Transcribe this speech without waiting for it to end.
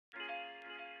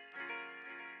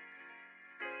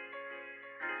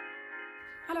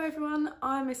Hello everyone,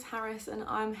 I'm Miss Harris and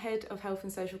I'm Head of Health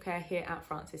and Social Care here at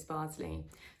Bardsley.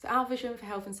 So our vision for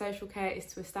health and social care is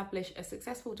to establish a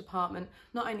successful department,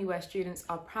 not only where students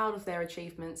are proud of their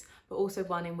achievements, but also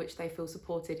one in which they feel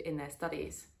supported in their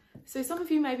studies. So some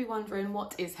of you may be wondering,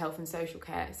 what is health and social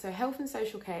care? So health and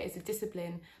social care is a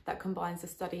discipline that combines the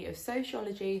study of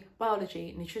sociology,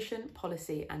 biology, nutrition,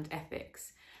 policy and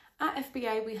ethics. At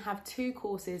FBA, we have two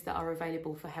courses that are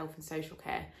available for health and social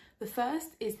care. The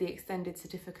first is the extended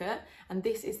certificate, and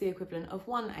this is the equivalent of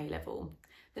 1 A-level.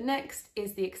 The next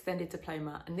is the extended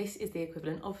diploma, and this is the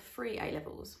equivalent of 3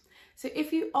 A-levels. So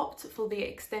if you opt for the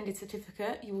extended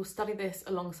certificate, you will study this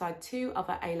alongside 2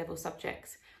 other A-level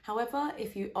subjects. However,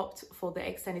 if you opt for the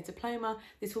extended diploma,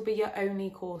 this will be your only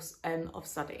course of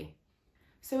study.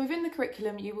 So within the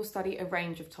curriculum, you will study a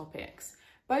range of topics.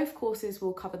 Both courses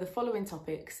will cover the following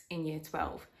topics in Year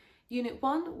 12. Unit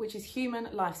 1, which is Human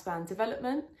Lifespan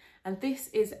Development, and this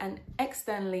is an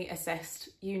externally assessed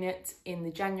unit in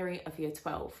the January of Year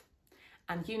 12.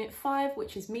 And Unit 5,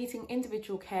 which is Meeting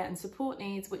Individual Care and Support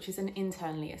Needs, which is an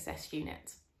internally assessed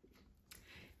unit.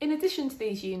 In addition to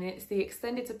these units, the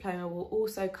Extended Diploma will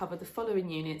also cover the following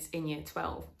units in Year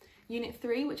 12. Unit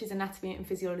 3, which is Anatomy and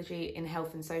Physiology in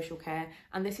Health and Social Care,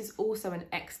 and this is also an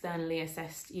externally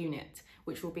assessed unit,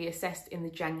 which will be assessed in the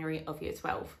January of Year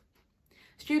 12.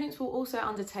 Students will also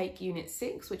undertake Unit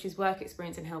 6, which is Work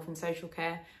Experience in Health and Social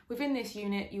Care. Within this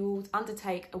unit, you will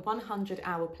undertake a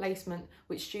 100-hour placement,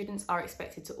 which students are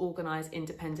expected to organise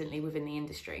independently within the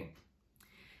industry.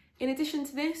 In addition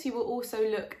to this, you will also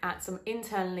look at some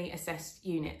internally assessed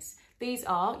units. These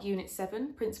are Unit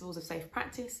 7, Principles of Safe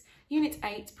Practice, Unit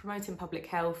 8, Promoting Public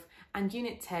Health, and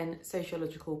Unit 10,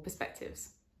 Sociological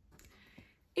Perspectives.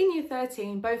 In Year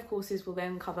 13, both courses will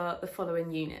then cover the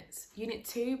following units. Unit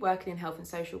 2, Working in Health and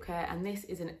Social Care, and this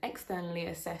is an externally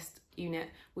assessed unit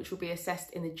which will be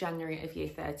assessed in the January of Year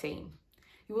 13.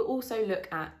 You will also look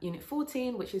at Unit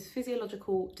 14, which is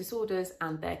Physiological Disorders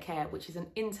and Their Care, which is an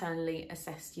internally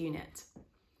assessed unit.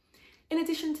 In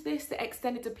addition to this, the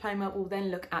Extended Diploma will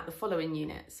then look at the following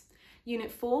units.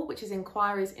 Unit 4, which is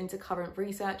Inquiries into Current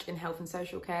Research in Health and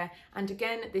Social Care, and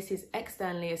again, this is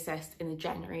externally assessed in the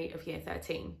January of Year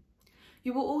 13.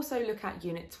 You will also look at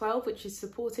Unit 12, which is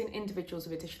Supporting Individuals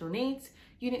with Additional Needs,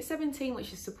 Unit 17,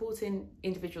 which is Supporting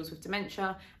Individuals with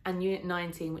Dementia, and Unit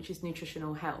 19, which is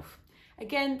Nutritional Health.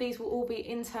 Again, these will all be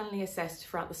internally assessed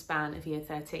throughout the span of Year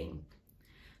 13.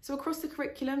 So across the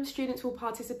curriculum, students will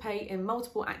participate in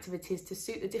multiple activities to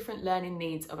suit the different learning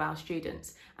needs of our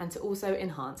students and to also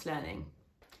enhance learning.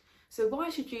 So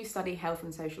why should you study health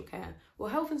and social care?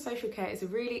 Well, health and social care is a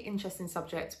really interesting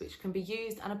subject which can be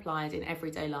used and applied in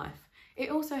everyday life. It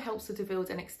also helps to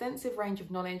build an extensive range of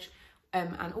knowledge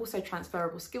and also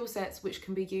transferable skill sets which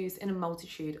can be used in a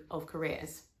multitude of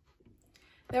careers.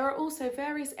 There are also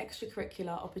various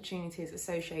extracurricular opportunities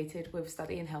associated with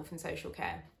studying health and social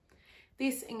care.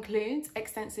 This includes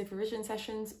extensive revision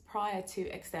sessions prior to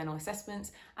external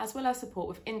assessments, as well as support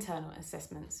with internal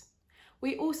assessments.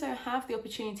 We also have the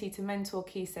opportunity to mentor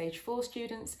Key Stage 4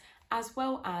 students, as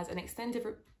well as an extended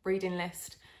reading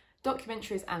list,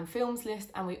 documentaries and films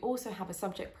list, and we also have a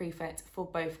subject prefect for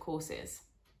both courses.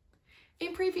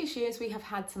 In previous years, we have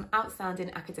had some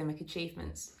outstanding academic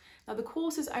achievements. Now, the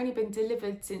course has only been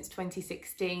delivered since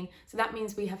 2016, so that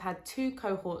means we have had 2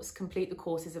 cohorts complete the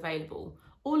courses available,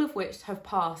 all of which have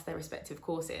passed their respective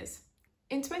courses.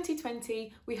 In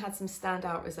 2020, we had some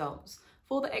standout results.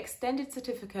 For the extended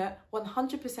certificate,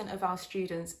 100% of our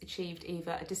students achieved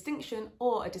either a distinction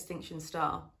or a distinction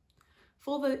star.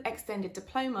 For the extended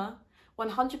diploma,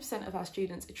 100% of our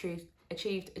students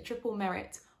achieved a triple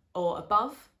merit or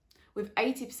above, with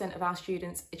 80% of our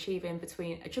students achieving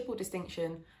between a triple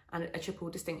distinction and a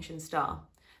triple distinction star.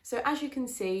 So as you can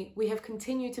see, we have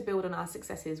continued to build on our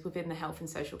successes within the Health and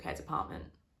Social Care Department.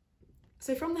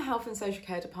 So from the Health and Social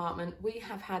Care Department, we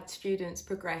have had students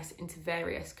progress into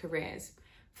various careers.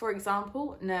 For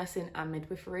example, nursing and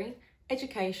midwifery,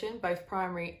 education, both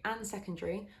primary and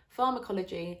secondary,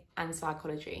 pharmacology and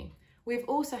psychology. We've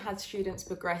also had students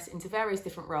progress into various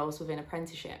different roles within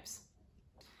apprenticeships.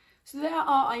 So there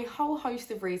are a whole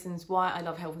host of reasons why I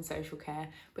love health and social care,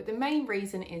 but the main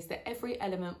reason is that every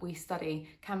element we study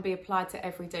can be applied to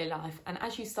everyday life, and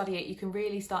as you study it, you can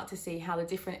really start to see how the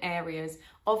different areas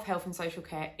of health and social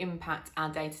care impact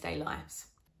our day-to-day lives.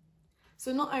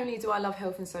 So not only do I love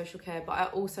health and social care, but I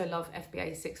also love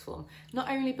FBA sixth form,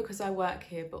 not only because I work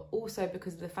here, but also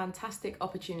because of the fantastic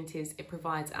opportunities it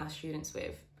provides our students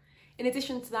with. In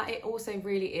addition to that, it also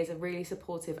really is a really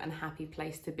supportive and happy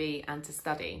place to be and to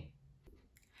study.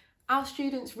 Our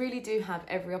students really do have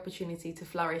every opportunity to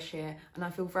flourish here, and I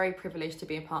feel very privileged to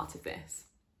be a part of this.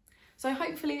 So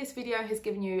hopefully this video has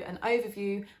given you an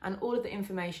overview and all of the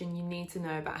information you need to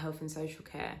know about health and social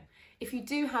care. If you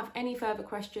do have any further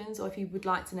questions or if you would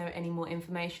like to know any more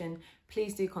information,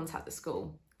 please do contact the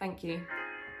school. Thank you.